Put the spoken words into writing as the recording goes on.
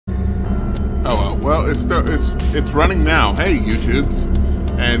well, it's running now. Hey, YouTubes,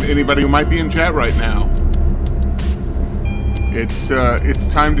 and anybody who might be in chat right now. It's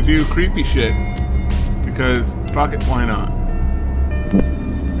time to do creepy shit because fuck it, why not?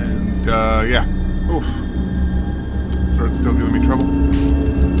 And yeah, oof, throat's still giving me trouble,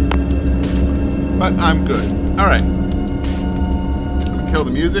 but I'm good. All right, I'm gonna kill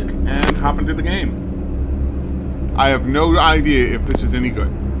the music and hop into the game. I have no idea if this is any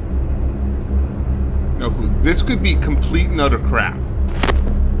good. No clue. This could be complete and utter crap.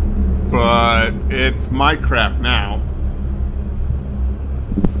 But it's my crap now.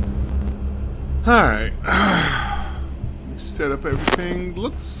 Alright. Set up everything.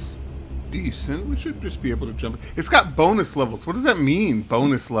 Looks decent. We should just be able to jump. It's got bonus levels. What does that mean,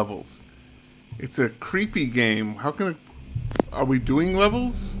 bonus levels? It's a creepy game. How can it... Are we doing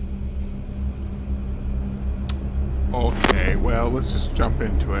levels? Okay, well, let's just jump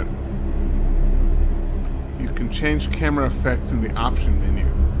into it. You can change camera effects in the option menu.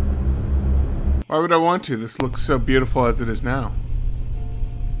 Why would I want to? This looks so beautiful as it is now.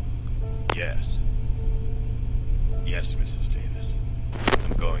 Yes. Yes, Mrs. Davis.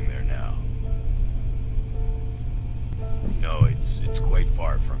 I'm going there now. No, it's quite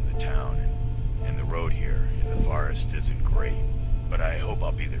far from the town, and the road here in the forest isn't great, but I hope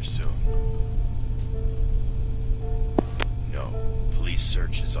I'll be there soon. No, police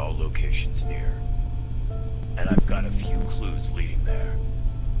searches all locations near. And I've got a few clues leading there.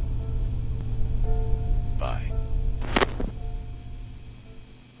 Bye.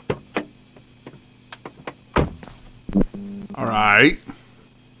 Alright.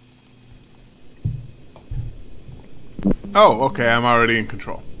 Oh, okay, I'm already in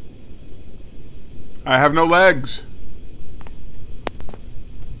control. I have no legs.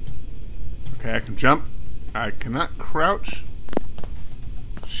 Okay, I can jump. I cannot crouch.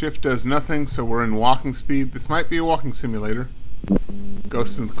 Shift does nothing, so we're in walking speed. This might be a walking simulator.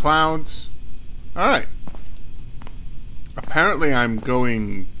 Ghost in the clouds. Alright. Apparently I'm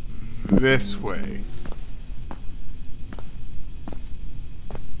going this way.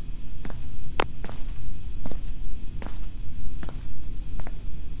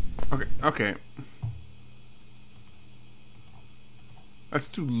 Okay, okay. Let's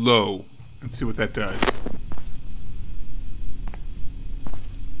do low and see what that does.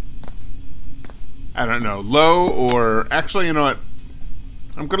 I don't know, low or... Actually, you know what?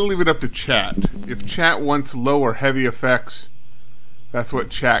 I'm going to leave it up to chat. If chat wants low or heavy effects, that's what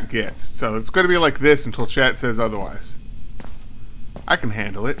chat gets. So it's going to be like this until chat says otherwise. I can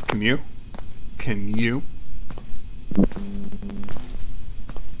handle it. Can you? Can you?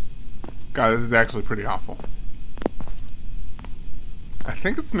 God, this is actually pretty awful. I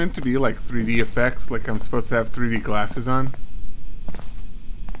think it's meant to be like 3D effects, like I'm supposed to have 3D glasses on.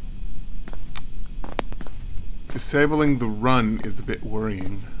 Disabling the run is a bit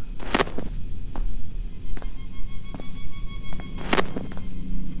worrying.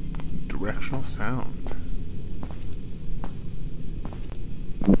 Directional sound.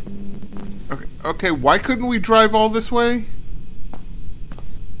 Okay, okay, why couldn't we drive all this way?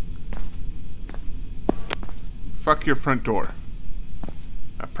 Fuck your front door.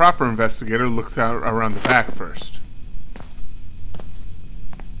 A proper investigator looks out around the back first.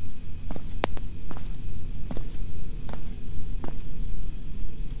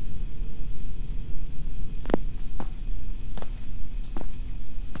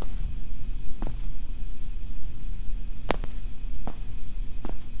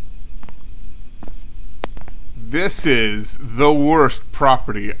 This is the worst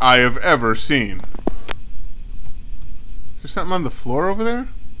property I have ever seen. Is there something on the floor over there?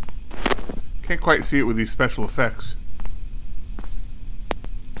 Can't quite see it with these special effects.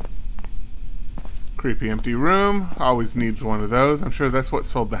 Creepy empty room. Always needs one of those. I'm sure that's what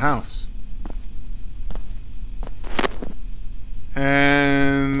sold the house.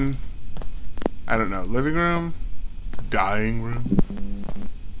 And... I don't know. Living room? Dying room?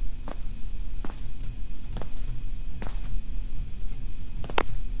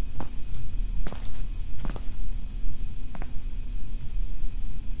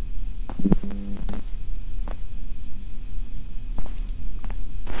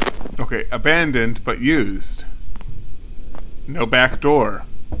 Okay, abandoned but used. No back door.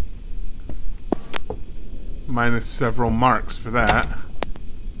 Minus several marks for that.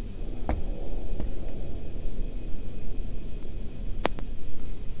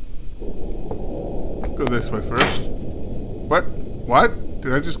 Let's go this way first. What? What?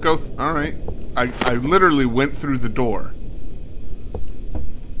 Did I just go? Alright. I literally went through the door.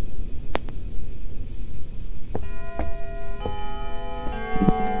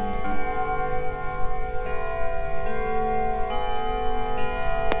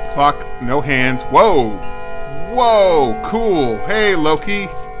 Clock, no hands. Whoa! Whoa! Cool. Hey, Loki.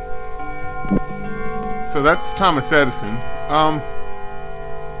 So that's Thomas Edison.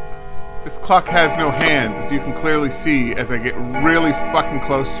 This clock has no hands, as you can clearly see as I get really fucking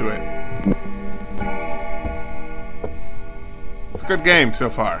close to it. It's a good game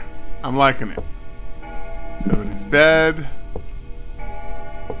so far. I'm liking it. Somebody's bed.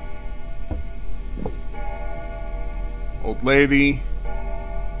 Old lady.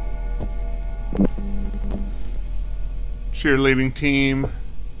 Cheerleading team.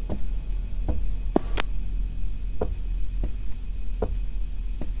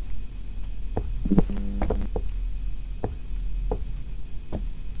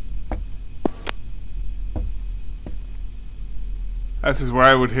 This is where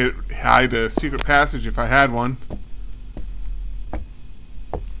I would hide a secret passage if I had one.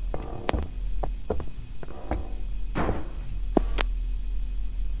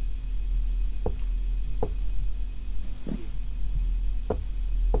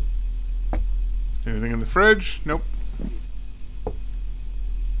 Anything in the fridge? Nope.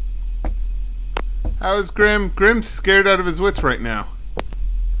 How is Grim? Grim's scared out of his wits right now.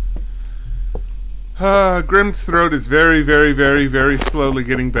 Grim's throat is very, very, very, very slowly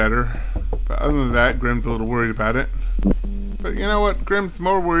getting better. But other than that, Grim's a little worried about it. But you know what? Grim's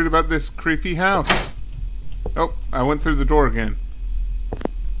more worried about this creepy house. Oh, I went through the door again.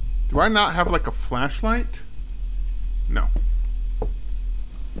 Do I not have, like, a flashlight? No.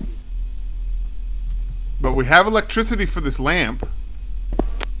 But we have electricity for this lamp.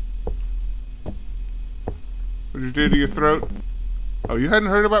 What did you do to your throat? Oh, you hadn't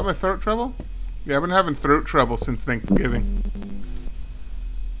heard about my throat trouble? Yeah, I've been having throat trouble since Thanksgiving.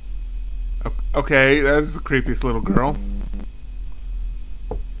 Okay, that is the creepiest little girl.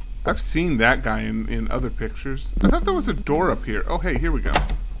 I've seen that guy in other pictures. I thought there was a door up here. Oh, hey, here we go.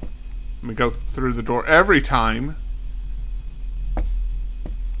 Let me go through the door every time.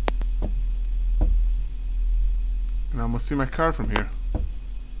 And I almost see my car from here.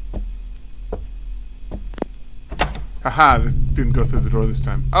 Haha, this didn't go through the door this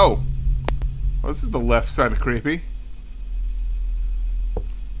time. Oh! Well, this is the left side of creepy.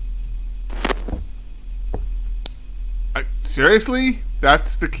 Seriously?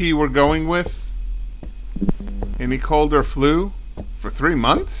 That's the key we're going with? Any cold or flu? For 3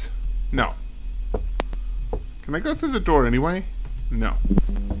 months? No. Can I go through the door anyway? No.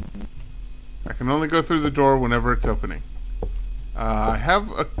 I can only go through the door whenever it's opening. I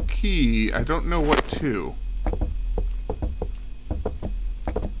have a key. I don't know what to.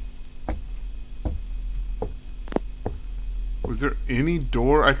 Was there any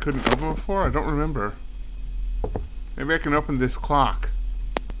door I couldn't open before? I don't remember. Maybe I can open this clock.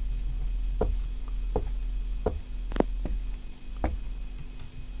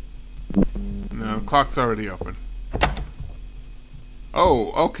 No, the clock's already open.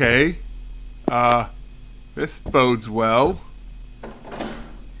 Oh, okay. This bodes well.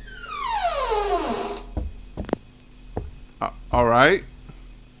 Alright.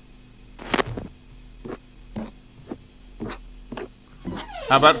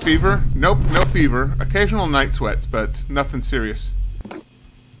 How about fever? Nope, no fever. Occasional night sweats, but nothing serious.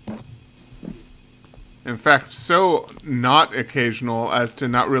 In fact, so not occasional as to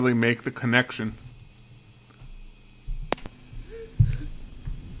not really make the connection.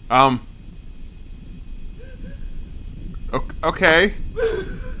 Okay.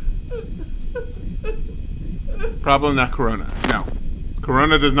 Probably not Corona. No.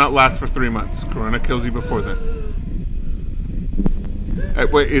 Corona does not last for 3 months. Corona kills you before then.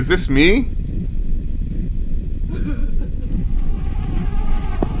 Wait, is this me?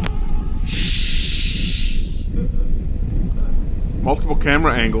 Multiple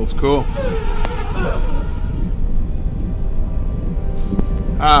camera angles, cool.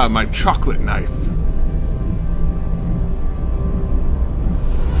 Ah, my chocolate knife.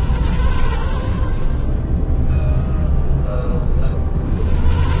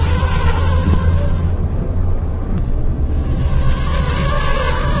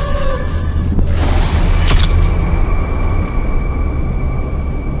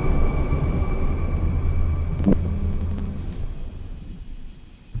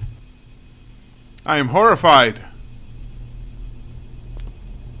 I am horrified.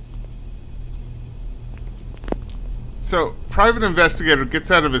 So, private investigator gets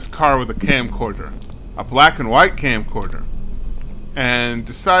out of his car with a camcorder, a black and white camcorder, and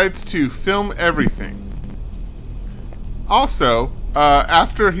decides to film everything. Also,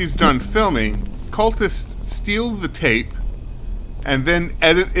 after he's done filming, cultists steal the tape and then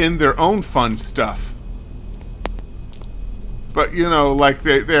edit in their own fun stuff. But, you know, like,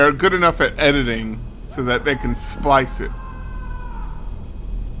 they're good enough at editing so that they can splice it.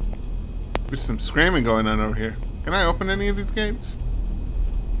 There's some screaming going on over here. Can I open any of these gates?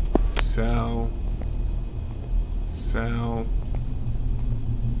 Sell. Sell.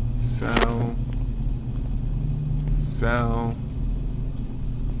 Sell. Sell.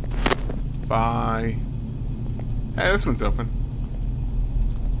 Buy. Hey, this one's open.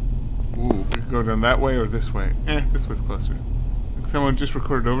 Ooh, we could go down that way or this way. This way's closer. Think someone just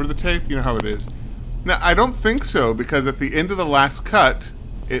recorded over the tape? You know how it is. Now, I don't think so, because at the end of the last cut,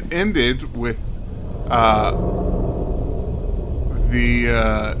 it ended with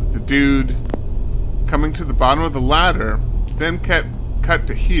the dude coming to the bottom of the ladder, then cut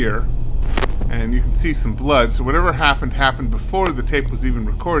to here, and you can see some blood. So whatever happened before the tape was even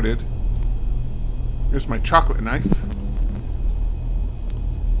recorded. Here's my chocolate knife.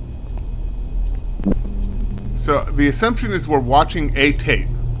 So the assumption is we're watching a tape,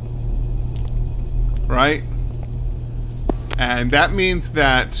 right? And that means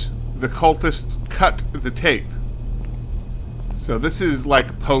that the cultists cut the tape. So this is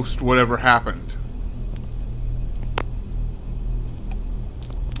like post whatever happened.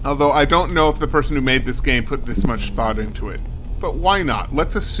 Although I don't know if the person who made this game put this much thought into it. But why not?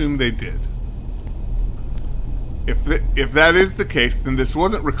 Let's assume they did. If that is the case, then this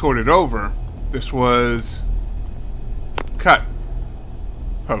wasn't recorded over. This was cut.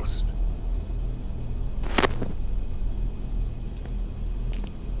 Post.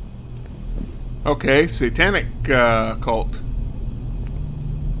 Okay, satanic cult.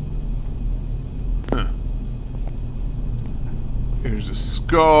 Huh. There's a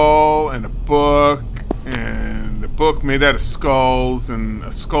skull and a book, and a book made out of skulls, and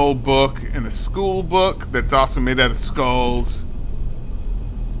a skull book, and a school book that's also made out of skulls.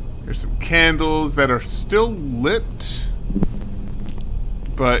 There's some candles that are still lit,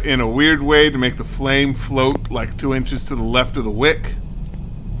 but in a weird way to make the flame float like 2 inches to the left of the wick.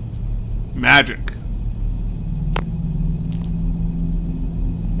 Magic.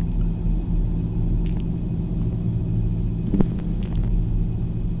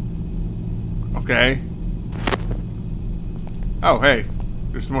 Okay. Oh, hey.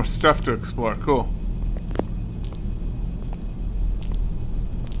 There's more stuff to explore. Cool.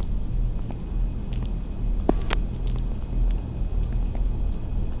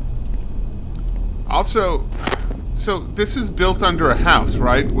 Also, so this is built under a house,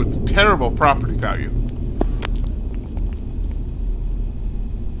 right? With terrible property value.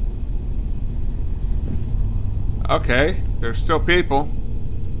 Okay, there's still people.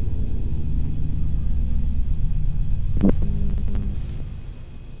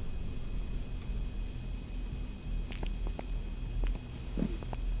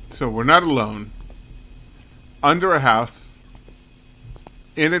 So we're not alone. Under a house.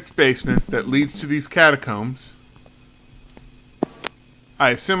 In its basement that leads to these catacombs.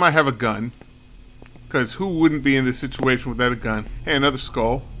 I assume I have a gun. Because who wouldn't be in this situation without a gun? Hey, another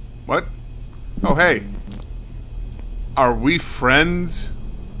skull. What? Oh, hey. Are we friends?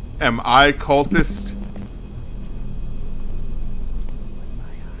 Am I cultist?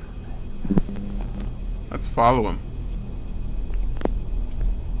 Let's follow him.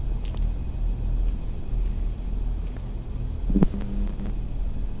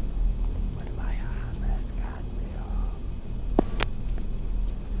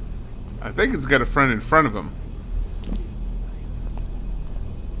 I think it's got a friend in front of him.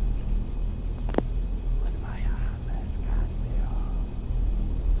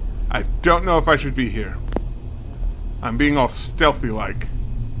 I don't know if I should be here. I'm being all stealthy-like.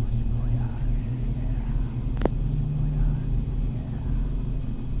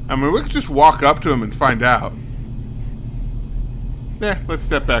 I mean, we could just walk up to him and find out. Yeah, let's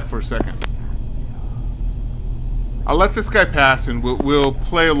step back for a second. I'll let this guy pass and we'll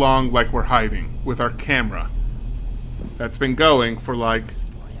play along like we're hiding with our camera. That's been going for like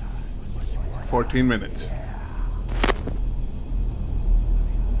 14 minutes.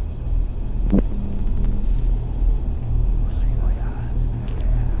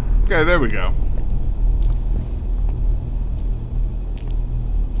 Okay, there we go.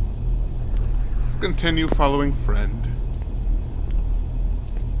 Let's continue following friend.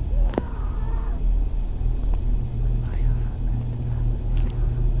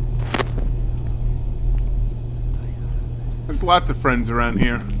 There's lots of friends around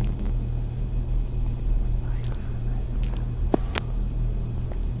here.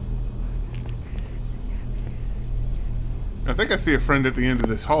 I think I see a friend at the end of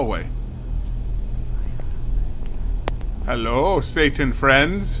this hallway. Hello, Satan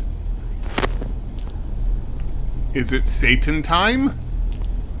friends. Is it Satan time?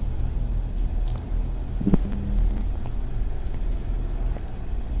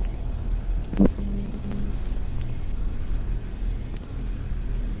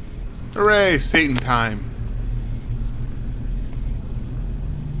 Hooray, Satan time.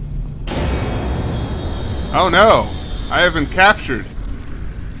 Oh no, I have been captured.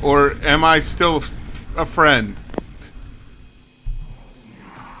 Or am I still a friend?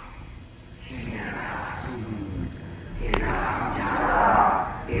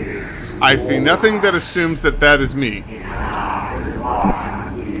 I see nothing that assumes that that is me.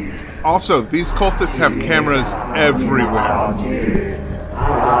 Also, these cultists have cameras everywhere.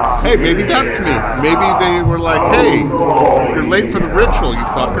 Hey, maybe that's me. Maybe they were like, hey, you're late for the ritual, you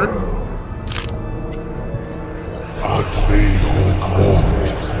fucker.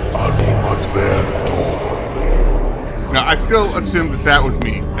 No, I still assumed that that was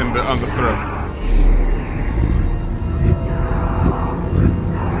me and on the throne.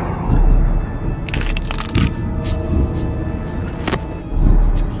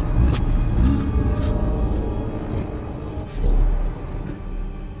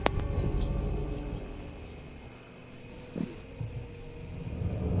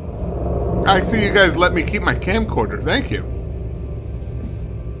 I see you guys let me keep my camcorder. Thank you.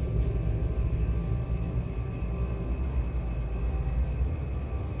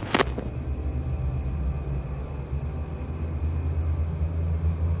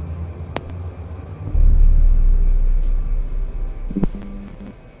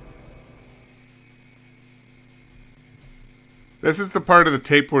 This is the part of the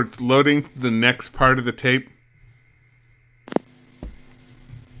tape where it's loading the next part of the tape.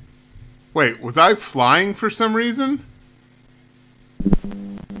 Wait, was I flying for some reason?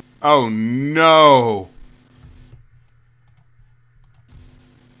 Oh no.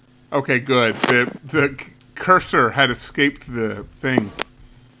 Okay, good. The cursor had escaped the thing.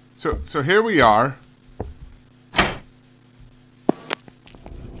 So here we are.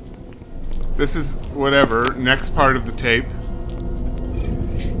 This is whatever, next part of the tape.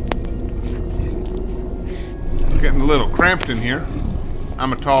 Getting a little cramped in here.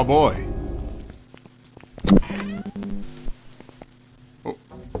 I'm a tall boy.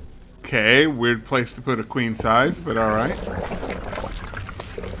 Okay, weird place to put a queen size, but alright.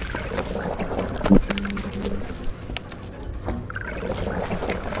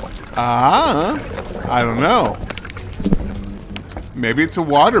 I don't know. Maybe it's a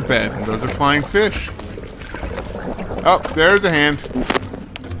waterbed and those are flying fish. Oh, there's a hand. Okay,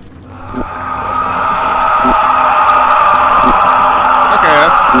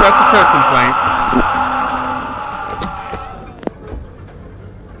 that's a fair complaint.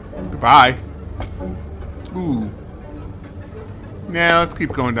 Goodbye. Ooh. Nah, let's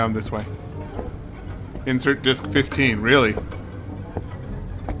keep going down this way. Insert disc 15, really?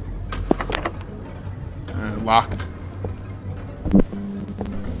 Locked.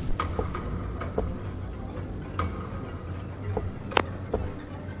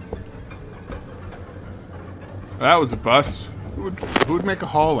 That was a bust. Who would make a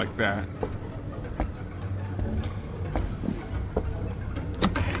haul like that?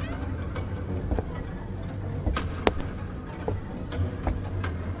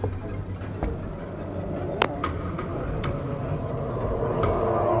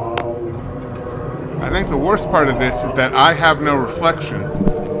 I think the worst part of this is that I have no reflection.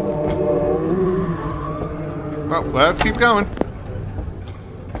 Well, let's keep going.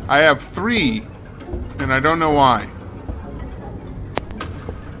 I have 3, and I don't know why.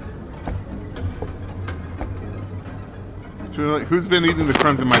 So, who's been eating the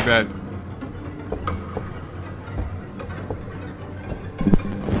crumbs in my bed?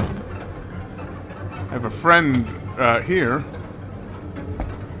 I have a friend here.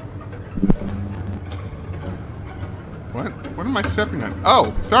 What am I stepping on?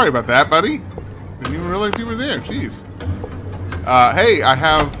 Oh, sorry about that, buddy. Didn't even realize you were there. Jeez. Hey, I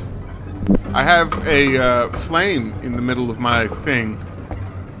have a flame in the middle of my thing.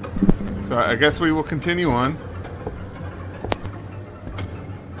 So I guess we will continue on.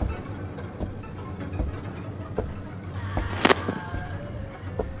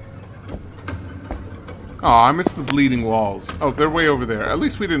 Oh, I missed the bleeding walls. Oh, they're way over there. At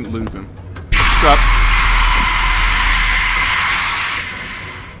least we didn't lose them. What's up?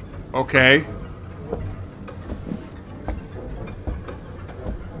 Okay.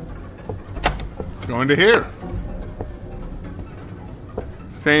 Let's go into here.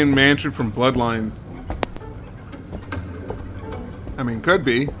 Same mansion from Bloodlines. I mean, could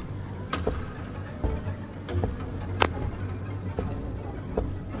be.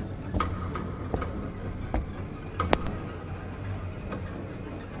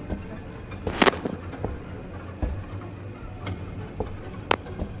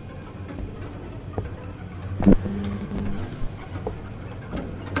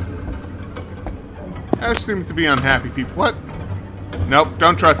 There seems to be unhappy people. What? Nope,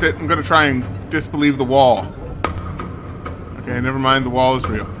 don't trust it. I'm gonna try and disbelieve the wall. Okay, never mind, the wall is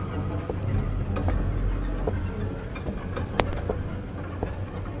real.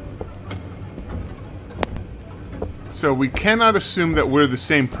 So we cannot assume that we're the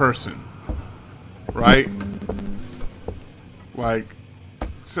same person. Right? Like,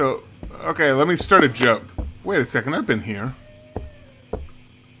 so, okay, let me start a joke. Wait a second, I've been here.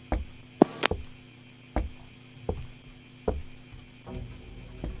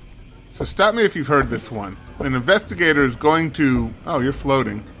 So stop me if you've heard this one. An investigator is going to... Oh, you're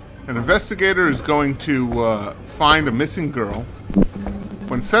floating. An investigator is going to find a missing girl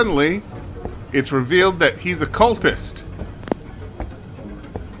when suddenly it's revealed that he's a cultist.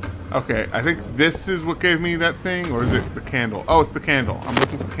 Okay, I think this is what gave me that thing, or is it the candle? Oh, it's the candle. I'm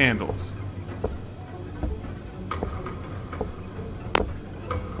looking for candles.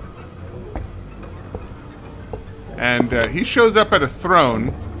 And he shows up at a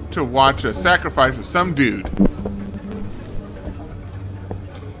throne to watch a sacrifice of some dude.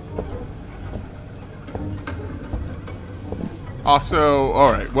 Also,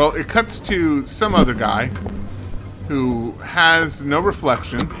 alright, well, it cuts to some other guy who has no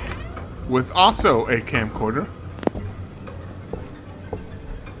reflection with also a camcorder.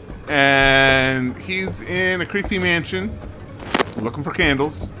 And he's in a creepy mansion looking for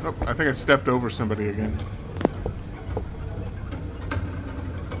candles. Oh, I think I stepped over somebody again.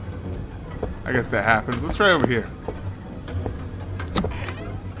 I guess that happens. Let's try over here.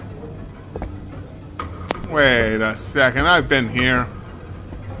 Wait a second. I've been here.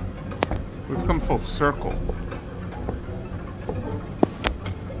 We've come full circle.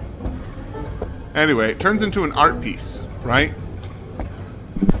 Anyway, it turns into an art piece, right?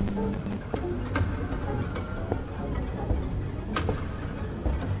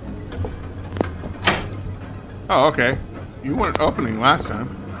 Oh, okay. You weren't opening last time.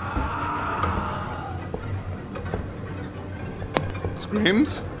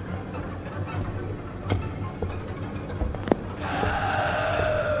 Screams?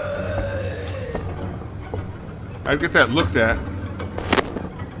 I'd get that looked at.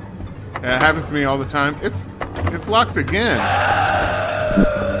 Yeah, it happens to me all the time. It's locked again.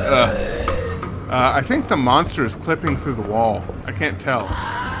 I think the monster is clipping through the wall. I can't tell.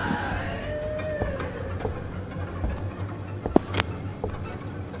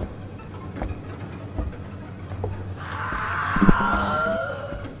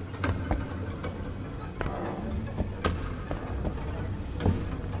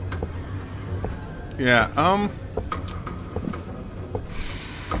 Yeah,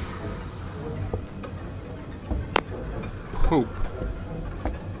 poop.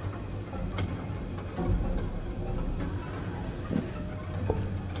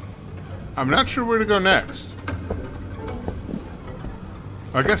 I'm not sure where to go next.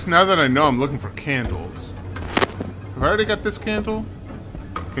 I guess now that I know, I'm looking for candles. Have I already got this candle?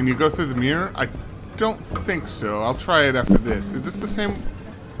 Can you go through the mirror? I don't think so. I'll try it after this. Is this the same?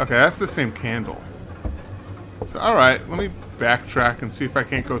 Okay, that's the same candle. So, alright, let me backtrack and see if I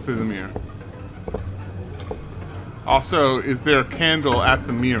can't go through the mirror. Also, is there a candle at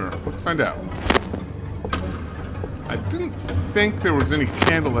the mirror? Let's find out. I didn't think there was any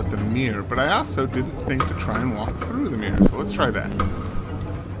candle at the mirror, but I also didn't think to try and walk through the mirror. So let's try that.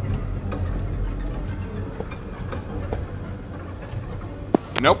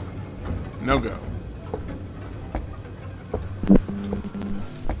 Nope. No go.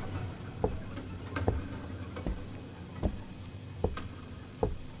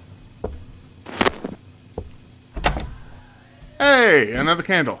 Hey, another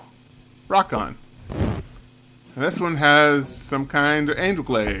candle. Rock on. And this one has some kind of angel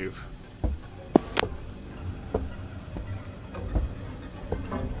glaive.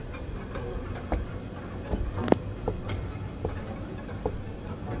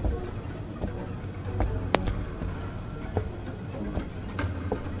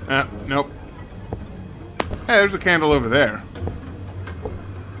 Nope. Hey, there's a candle over there.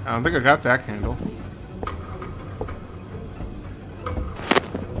 I don't think I got that candle.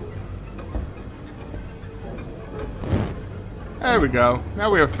 There we go.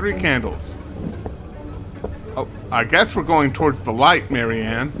 Now we have 3 candles. Oh, I guess we're going towards the light,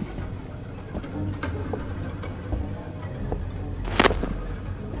 Marianne.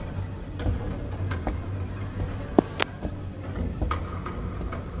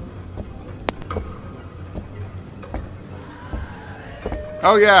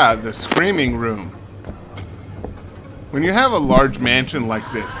 Oh yeah, the screaming room. When you have a large mansion like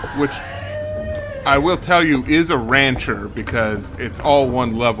this, which I will tell you is a rancher because it's all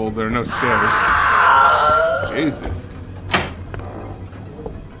one level, there are no stairs. Jesus.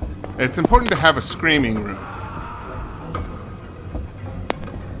 It's important to have a screaming room.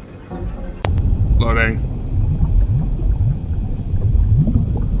 Loading.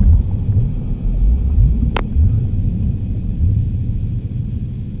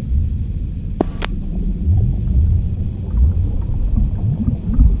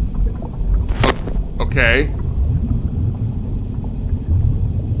 Okay.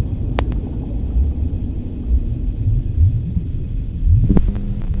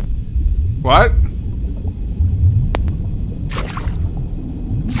 What?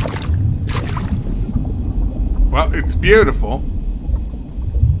 Well, it's beautiful.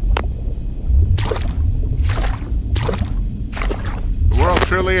 The world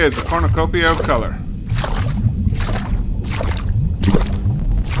truly is a cornucopia of color.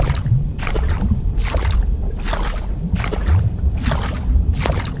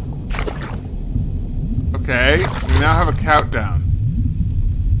 Okay, we now have a countdown.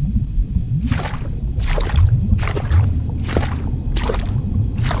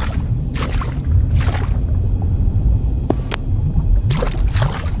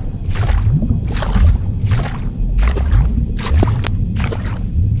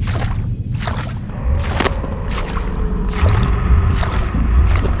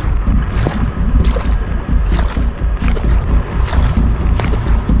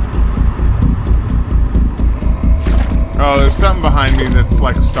 Oh, there's something behind me that's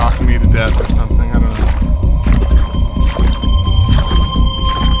like stalking me to death or something. I don't know.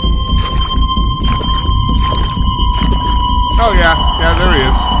 Oh yeah, yeah, there he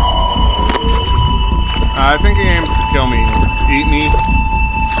is. I think he aims to kill me, eat me.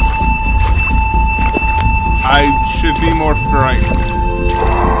 I should be more frightened.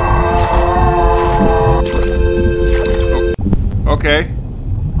 Oh, okay.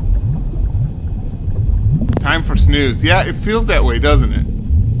 Time for snooze. Yeah, it feels that way, doesn't it?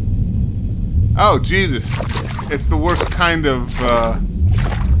 Oh, Jesus. It's the worst kind of,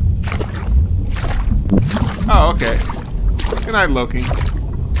 Oh, okay. Good night, Loki.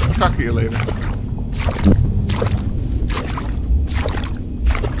 Talk to you later.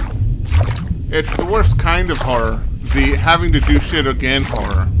 It's the worst kind of horror. The having to do shit again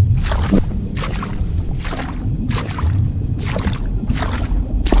horror.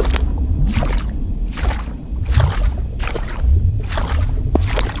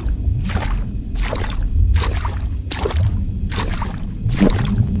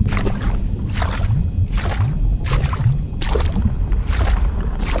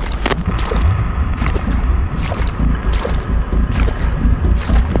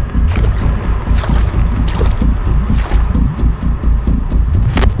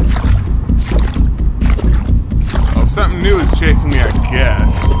 Something new is chasing me, I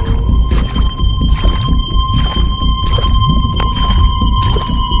guess.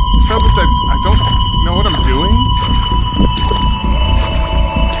 Trouble is I don't know what I'm doing.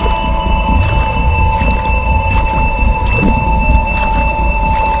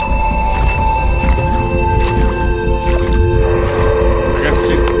 I guess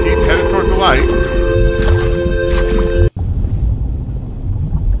just keep headed towards the light.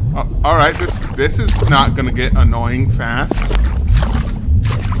 Alright, this is not gonna get annoying fast.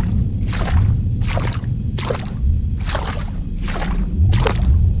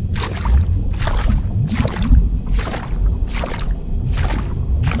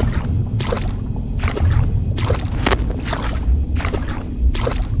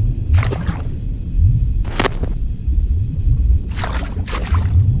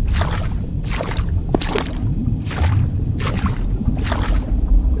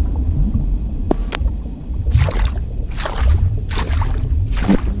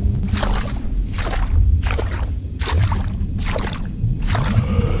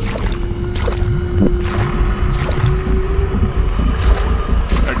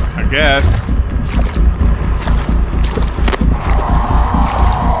 Guess.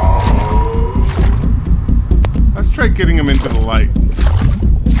 Let's try getting him into the light.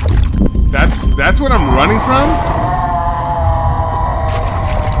 That's what I'm running from?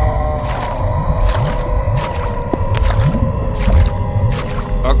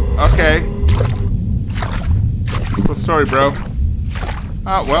 Okay. Cool story, bro.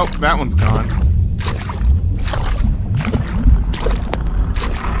 Oh, well, that one's gone.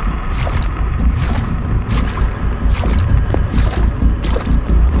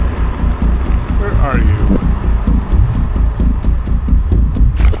 Are you?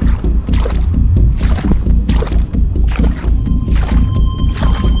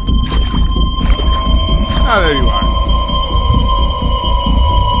 Ah, there you are.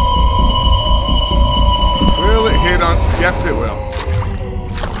 Yes, it will.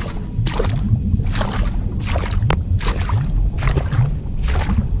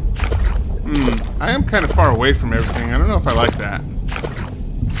 I am kind of far away from everything. I don't know if I like that.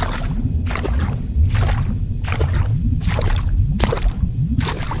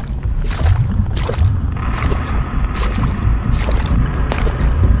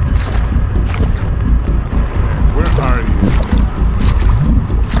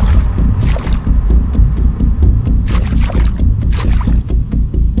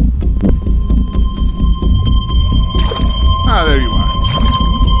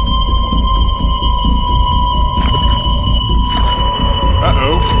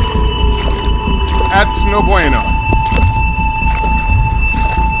 That's no bueno.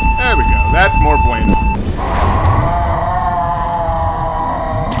 There we go. That's more bueno.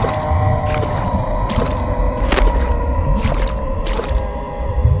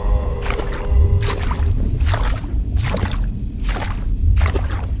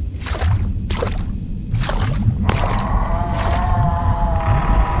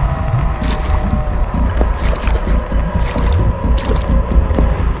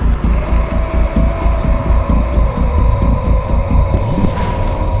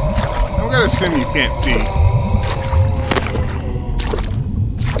 Assume you can't see.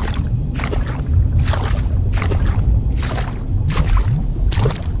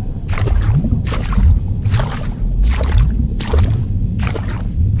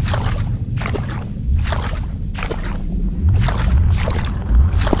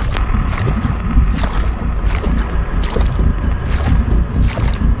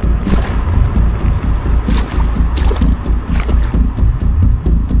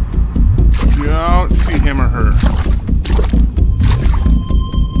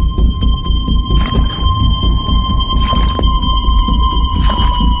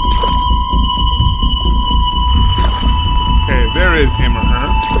 There is him or her.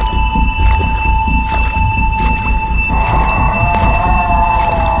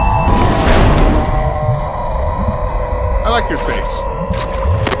 I like your face.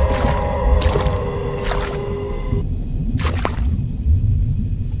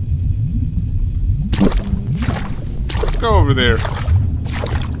 Let's go over there.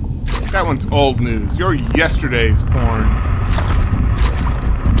 That one's old news. You're yesterday's porn.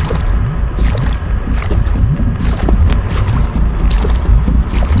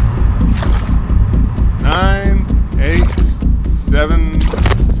 7,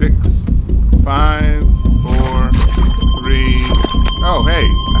 6, 5, 4, 3. Oh, hey.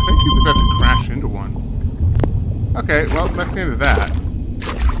 I think he's about to crash into one. Okay, well, that's the end of that.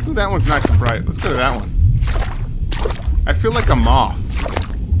 Ooh, that one's nice and bright. Let's go to that one. I feel like a moth.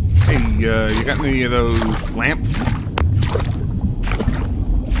 Hey, you got any of those lamps?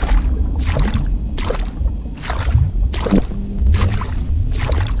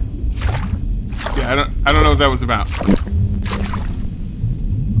 Yeah, I don't know what that was about.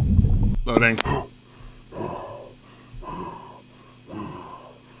 Loading.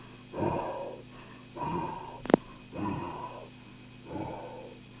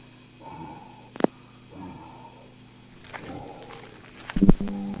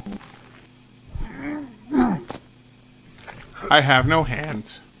 I have no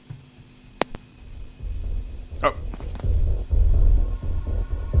hands. Oh.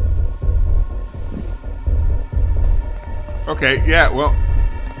 Okay, yeah, well,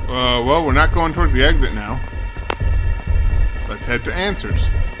 we're not going towards the exit now. Let's head to answers.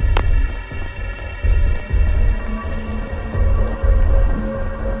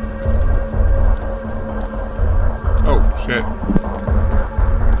 Oh, shit.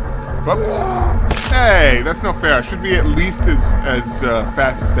 Whoops. Hey, that's no fair. I should be at least as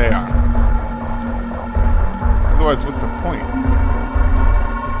fast as they are. Otherwise, what's the point?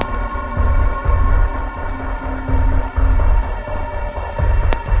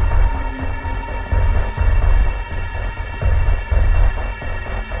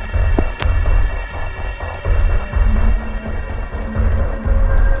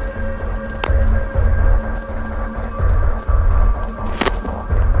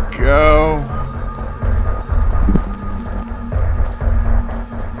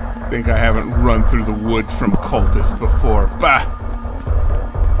 Think I haven't run through the woods from cultists before. Bah!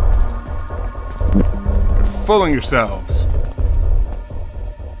 You're fooling yourselves.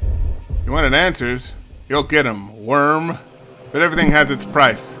 You wanted answers? You'll get them, worm. But everything has its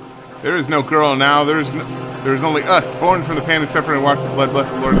price. There is no girl now. There is only us, born from the pain and suffering, and wash the blood. Bless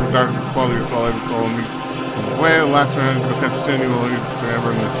the Lord of the darkness, and swallow your soul, every soul in me. Away, the last man, because soon you will leave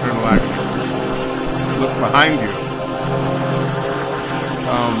forever in eternal agony. Look behind you.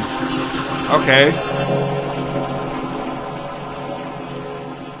 Okay.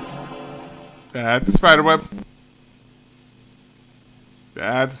 That's a spider web.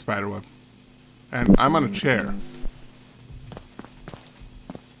 That's a spider web. And I'm on a chair.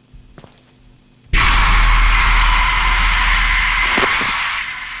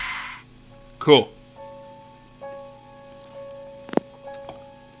 Cool.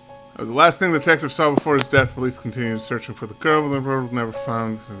 That was the last thing the detective saw before his death. Police continued searching for the girl, but the girl was never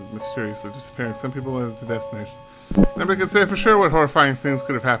found. Mysteriously disappearing. Some people led it to destination. Nobody can say for sure what horrifying things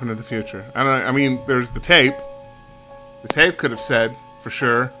could have happened in the future. I mean, there's the tape. The tape could have said, for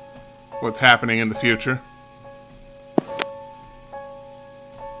sure, what's happening in the future.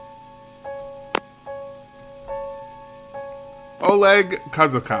 Oleg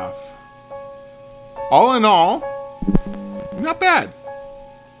Kazakov. All in all, not bad.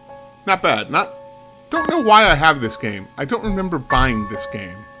 Not bad. Don't know why I have this game. I don't remember buying this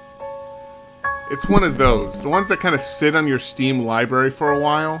game. It's one of those. The ones that kind of sit on your Steam library for a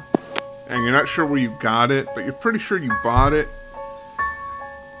while. And you're not sure where you got it, but you're pretty sure you bought it.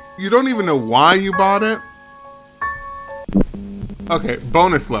 You don't even know why you bought it. Okay,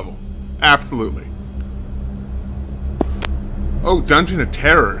 bonus level. Absolutely. Oh, Dungeon of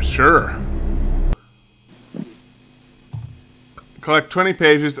Terror. Sure. Collect 20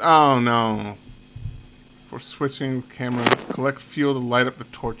 pages. Oh, no. For switching camera. Collect fuel to light up the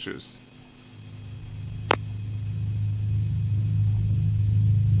torches.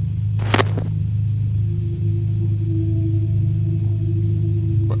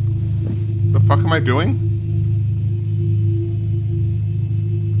 What the fuck am I doing?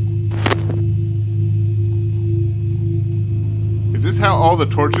 Is this how all the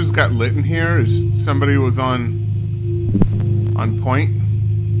torches got lit in here? Is somebody was on point?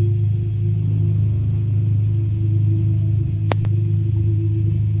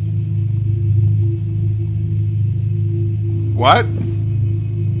 What?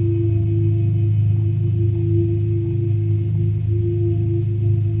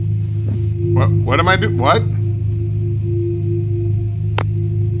 What am I doing? What?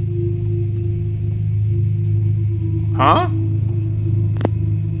 Huh?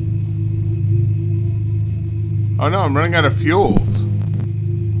 Oh no, I'm running out of fuels.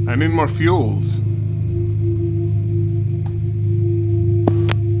 I need more fuels.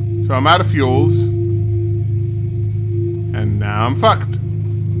 So I'm out of fuels. And now I'm fucked.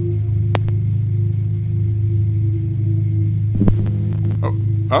 Oh,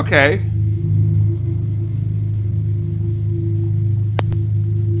 okay.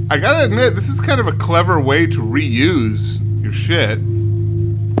 I gotta admit, this is kind of a clever way to reuse your shit.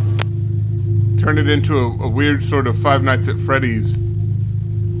 Turn it into a weird sort of Five Nights at Freddy's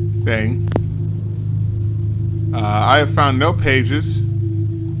thing. I have found no pages.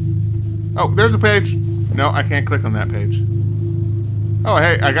 Oh, there's a page. No, I can't click on that page. Oh,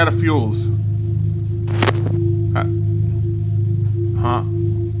 hey, I got a fuels. Huh?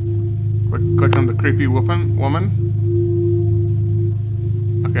 Click on the creepy woman.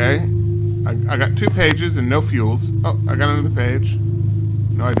 Okay. I got 2 pages and no fuels. Oh, I got another page.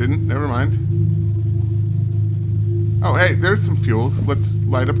 No, I didn't. Never mind. Oh, hey, there's some fuels. Let's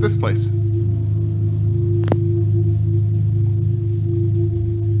light up this place.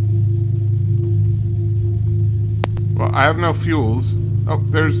 Well, I have no fuels. Oh,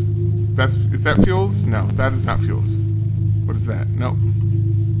 is that fuels? No, that is not fuels. What is that? No.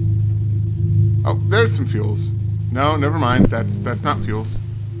 Oh, there's some fuels. No, never mind. That's not fuels.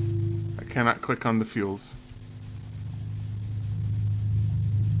 I cannot click on the fuels.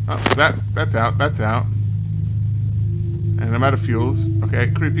 Oh, that's out. That's out. And I'm out of fuels. Okay,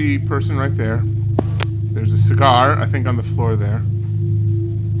 creepy person right there. There's a cigar, I think, on the floor there.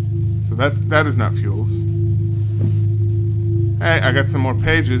 So that is not fuels. Hey, I got some more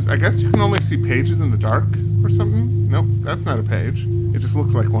pages. I guess you can only see pages in the dark or something? Nope, that's not a page. It just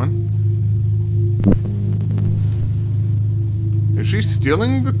looks like one. Is she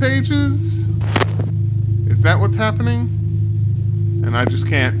stealing the pages? Is that what's happening? And I just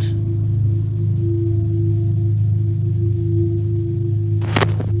can't.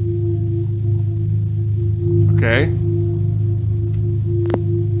 Okay.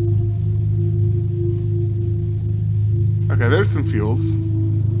 Okay, there's some fuels.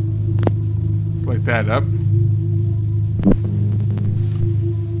 Light that up.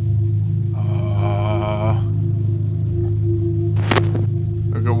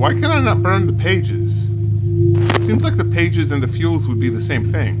 Okay, why can I not burn the pages? Seems like the pages and the fuels would be the same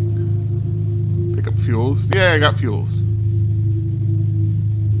thing. Pick up fuels. Yeah, I got fuels.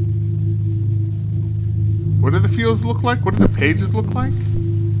 What do the fuels look like? What do the pages look like?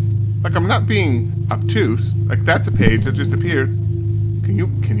 Like, I'm not being obtuse. Like, that's a page that just appeared. Can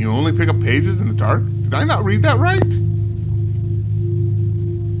Can you only pick up pages in the dark? Did I not read that right?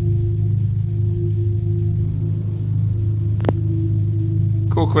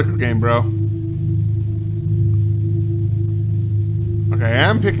 Cool clicker game, bro. Okay, I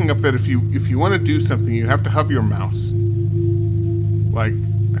am picking up that if you want to do something, you have to hover your mouse. Like,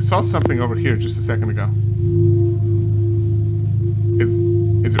 I saw something over here just a second ago.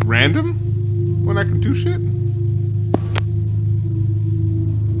 Is it random when I can do shit?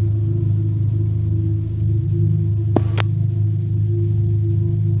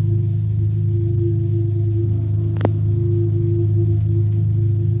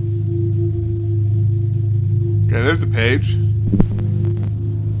 Okay, there's a page.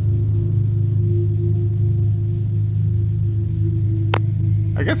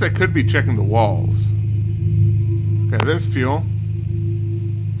 I guess I could be checking the walls. Okay, there's fuel.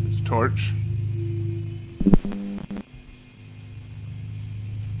 There's a torch.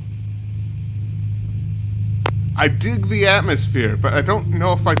 I dig the atmosphere, but I don't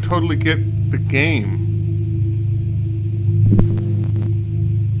know if I totally get the game.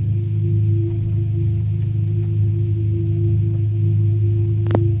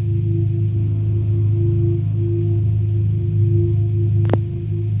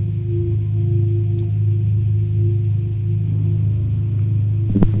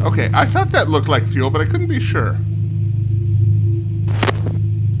 Okay, I thought that looked like fuel, but I couldn't be sure.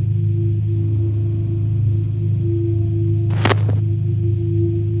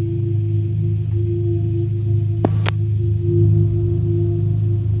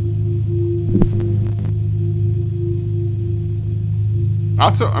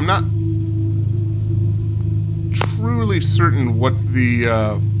 Also, I'm not truly certain what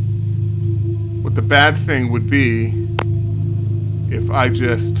the bad thing would be if I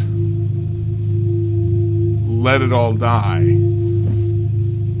just let it all die.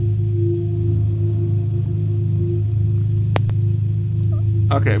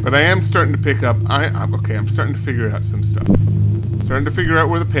 Okay, but I am starting to pick up. I'm starting to figure out some stuff. Starting to figure out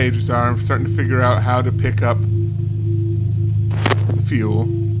where the pages are. I'm starting to figure out how to pick up fuel.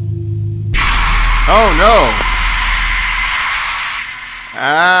 Oh no!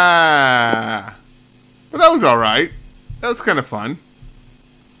 Ah! Well, that was all right. That was kind of fun.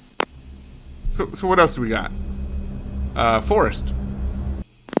 So what else do we got? Forest.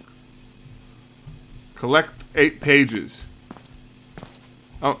 Collect 8 pages.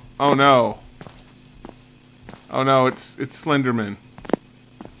 Oh no. Oh no, it's Slenderman.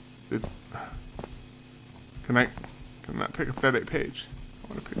 Can I pick up that 8 page? I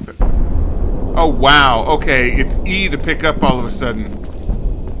want to pick that. Oh wow, okay, it's E to pick up all of a sudden.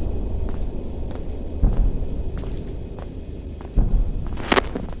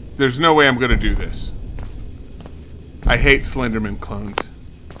 There's no way I'm gonna do this. I hate Slenderman clones.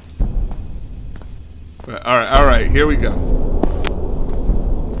 But alright, here we go.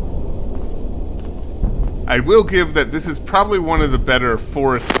 I will give that this is probably one of the better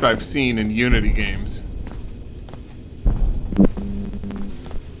forests I've seen in Unity games.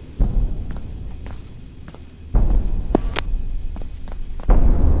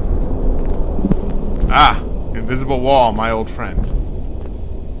 Ah, invisible wall, my old friend.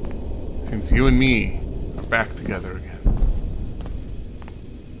 Seems you and me are back together again.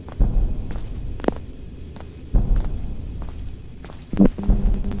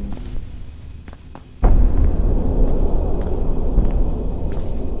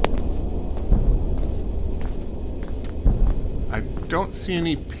 I don't see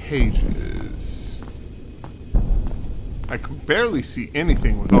any pages. I can barely see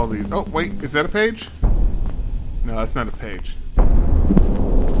anything with all these. Oh, wait, is that a page? No, that's not a page.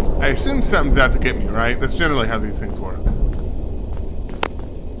 I assume something's out to get me, right? That's generally how these things work.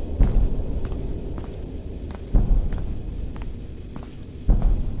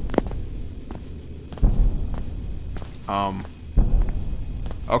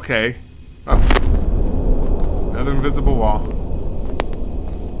 Okay. Oh. Another invisible wall.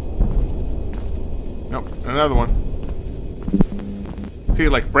 Nope, another one. See,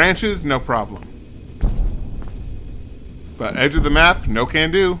 like branches, no problem. But edge of the map, no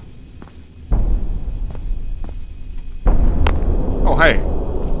can do. Oh, hey.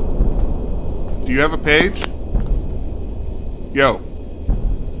 Do you have a page? Yo.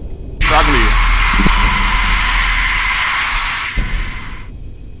 Probably.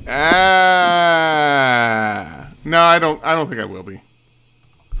 No, I don't think I will be.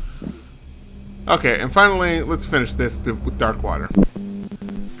 Okay, and finally, let's finish this with dark water.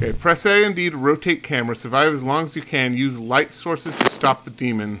 Okay, press A and D to rotate camera. Survive as long as you can. Use light sources to stop the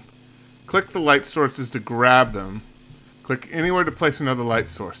demon. Click the light sources to grab them. Click anywhere to place another light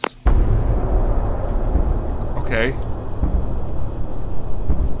source. Okay.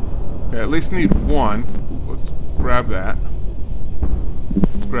 I at least need one. Let's grab that.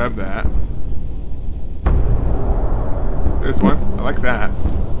 Let's grab that. There's one. I like that.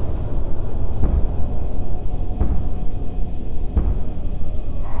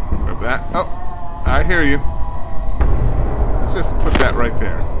 Grab that. Oh, I hear you. Let's just put that right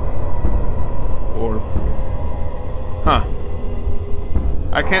there. Or... Huh.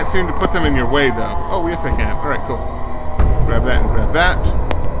 I can't seem to put them in your way, though. Oh, yes I can. Alright, cool. Let's grab that and grab that.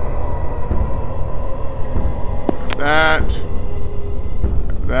 Grab that.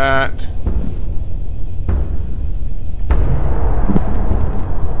 Grab that.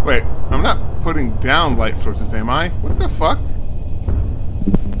 Wait, I'm not putting down light sources, am I? What the fuck?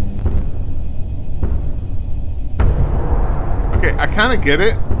 Okay, I kind of get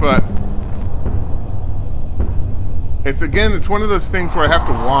it, but... It's one of those things where I have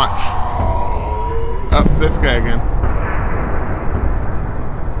to watch. Oh, this guy again.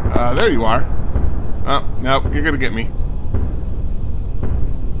 There you are. Oh, nope, you're gonna get me.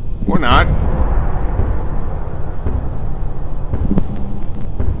 Or not.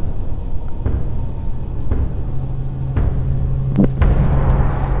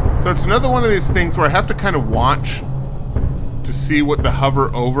 So it's another one of these things where I have to kind of watch to see what the hover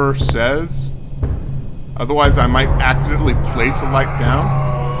over says. Otherwise, I might accidentally place a light down.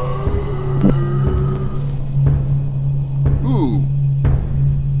 Ooh.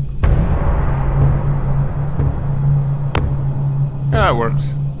 Yeah, that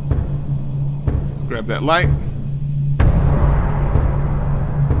works. Let's grab that light.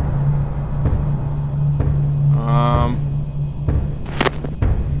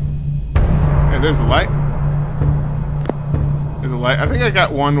 Yeah, there's a light. There's a light. I think I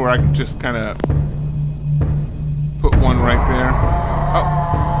got one where I can just kind of put one right there. Oh.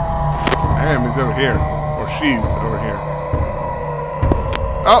 Damn, he's over here. Or she's over here.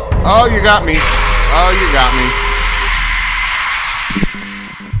 Oh, you got me. Oh, you got me.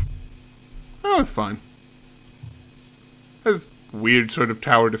 That was fun. That's weird sort of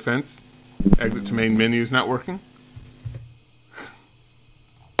tower defense. Exit to main menu's not working.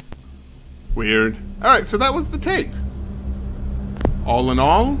 Weird. Alright, so that was the tape. All in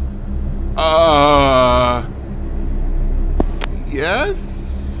all,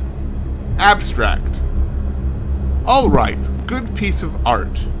 yes? Abstract. Alright, good piece of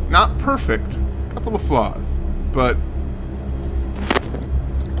art. Not perfect, couple of flaws, but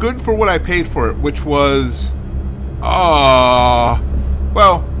good for what I paid for it, which was,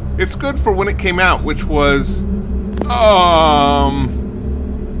 well, it's good for when it came out, which was,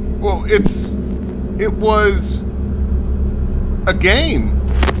 well, it was a game.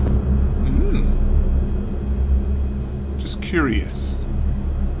 Just curious.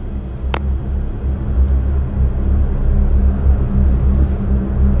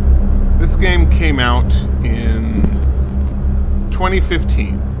 This game came out in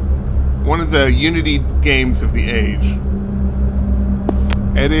 2015. One of the Unity games of the age.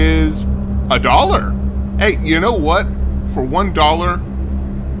 It is $1. Hey, you know what? For $1,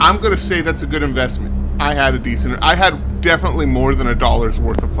 I'm going to say that's a good investment. I had definitely more than $1's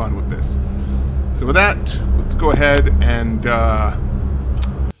worth of fun with this. So with that, let's go ahead and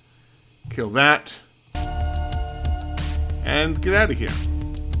kill that. And get out of here.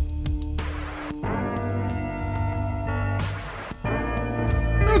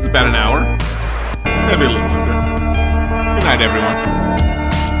 That was about an hour. Maybe a little under. Good night, everyone.